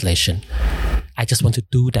legislation. I just want to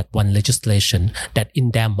do that one legislation that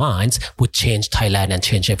in their minds would change Thailand and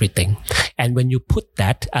change everything. And when you put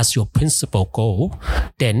that as your principal goal,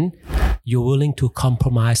 then you're willing to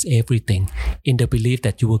compromise everything in the belief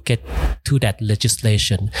that you will get to that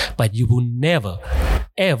legislation, but you will never,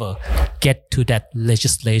 ever get to that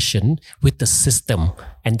legislation with the system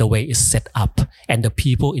and the way it's set up and the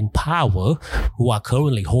people in power who are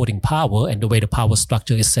currently holding power and the way the power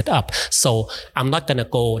structure is set up. So I'm not going to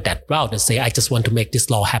go that route and say, I just want to make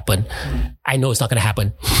this law happen. I know it's not going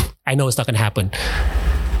to happen.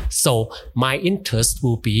 So my interest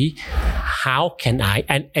will be, how can I,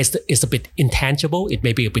 and it's a bit intangible, it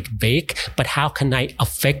may be a bit vague, but how can I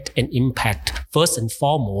affect and impact, first and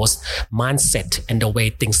foremost, mindset and the way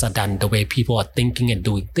things are done, the way people are thinking and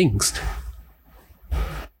doing things.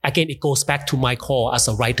 Again, it goes back to my core as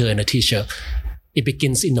a writer and a teacher. It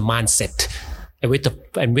begins in the mindset. And with the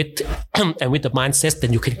mindset,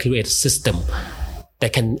 then you can create a system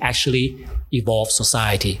that can actually evolve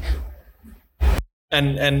society.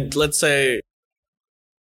 And let's say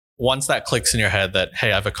once that clicks in your head that,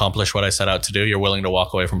 hey, I've accomplished what I set out to do, you're willing to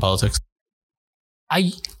walk away from politics?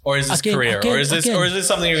 Or is this career? Or is this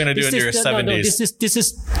something you're going to do into your 70s?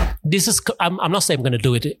 This is, I'm not saying I'm going to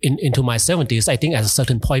do it into my 70s. I think at a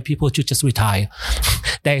certain point, people should just retire.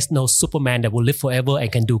 There is no Superman that will live forever and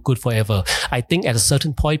can do good forever. I think at a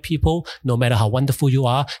certain point, people, no matter how wonderful you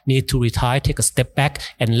are, need to retire, take a step back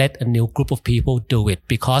and let a new group of people do it,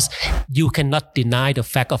 because you cannot deny the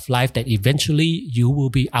fact of life that eventually you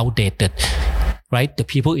will be outdated. Right? The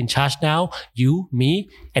people in charge now, you, me,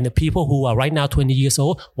 and the people who are right now 20 years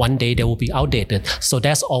old, one day they will be outdated. So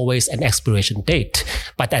there's always an expiration date.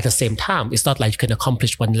 But at the same time, it's not like you can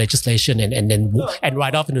accomplish one legislation and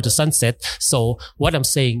ride off into the sunset. So what I'm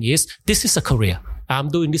saying is, this is a career. I'm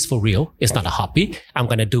doing this for real. It's not a hobby. I'm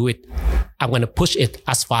going to do it. I'm going to push it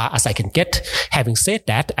as far as I can get. Having said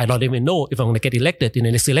that, I don't even know if I'm going to get elected in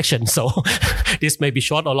the next election. So this may be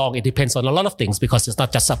short or long. It depends on a lot of things, because it's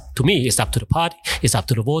not just up to me. It's up to the party. It's up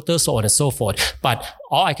to the voters, so on and so forth. But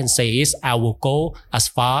all I can say is I will go as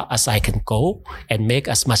far as I can go and make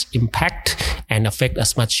as much impact and affect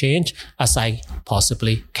as much change as I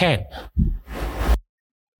possibly can.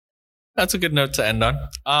 That's a good note to end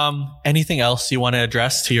on. Anything else you want to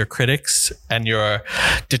address to your critics and your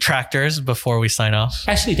detractors before we sign off?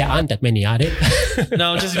 Actually, there aren't that many, are there?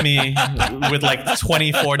 No, just me with like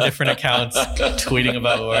 24 different accounts tweeting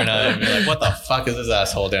about Warren and like, what the fuck is this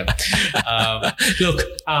asshole doing? Look,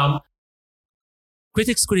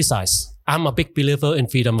 critics criticize. I'm a big believer in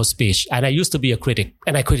freedom of speech, and I used to be a critic,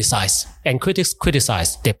 and I criticize. And critics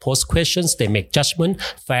criticize. They pose questions, they make judgment,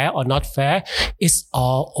 fair or not fair. It's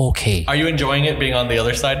all okay. Are you enjoying it being on the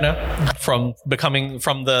other side now? From becoming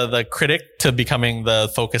from the critic to becoming the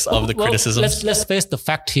focus of the criticism? Let's face the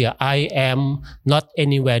fact here. I am not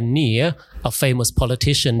anywhere near a famous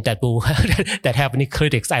politician that will that have any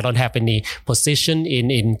critics. I don't have any position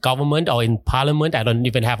in government or in parliament. I don't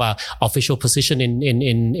even have a official position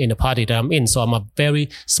in the party that I'm in. So I'm a very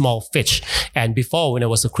small fish. And before, when I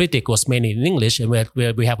was a critic, it was mainly in English, and where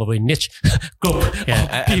we have a very niche group of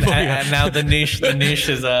people. And now the niche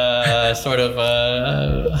is sort of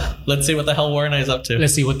let's see what the hell Warren is up to.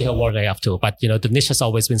 Let's see what the hell Warren is up to. But the niche has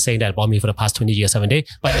always been saying that about me for the past 20 years, haven't they?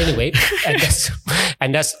 But anyway,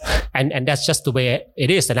 and that's just the way it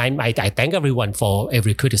is. And I thank everyone for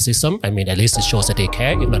every criticism. I mean, at least it shows that they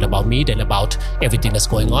care, if not about me, then about everything that's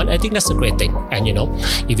going on. I think that's a great thing. And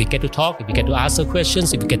if we get to talk, if we get to answer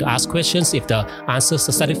questions, if we get to ask questions, if the answers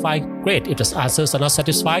are satisfied, great. If the answers are not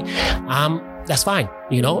satisfied, that's fine,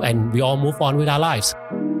 and we all move on with our lives.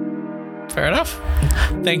 Fair enough.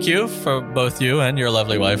 Thank you for both you and your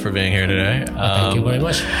lovely wife for being here today. Thank you very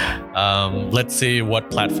much. Let's see what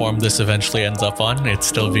platform this eventually ends up on. It's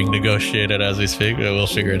still being negotiated as we speak. We'll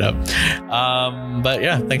figure it out. But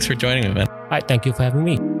yeah, thanks for joining me, man. All right, thank you for having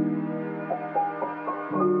me.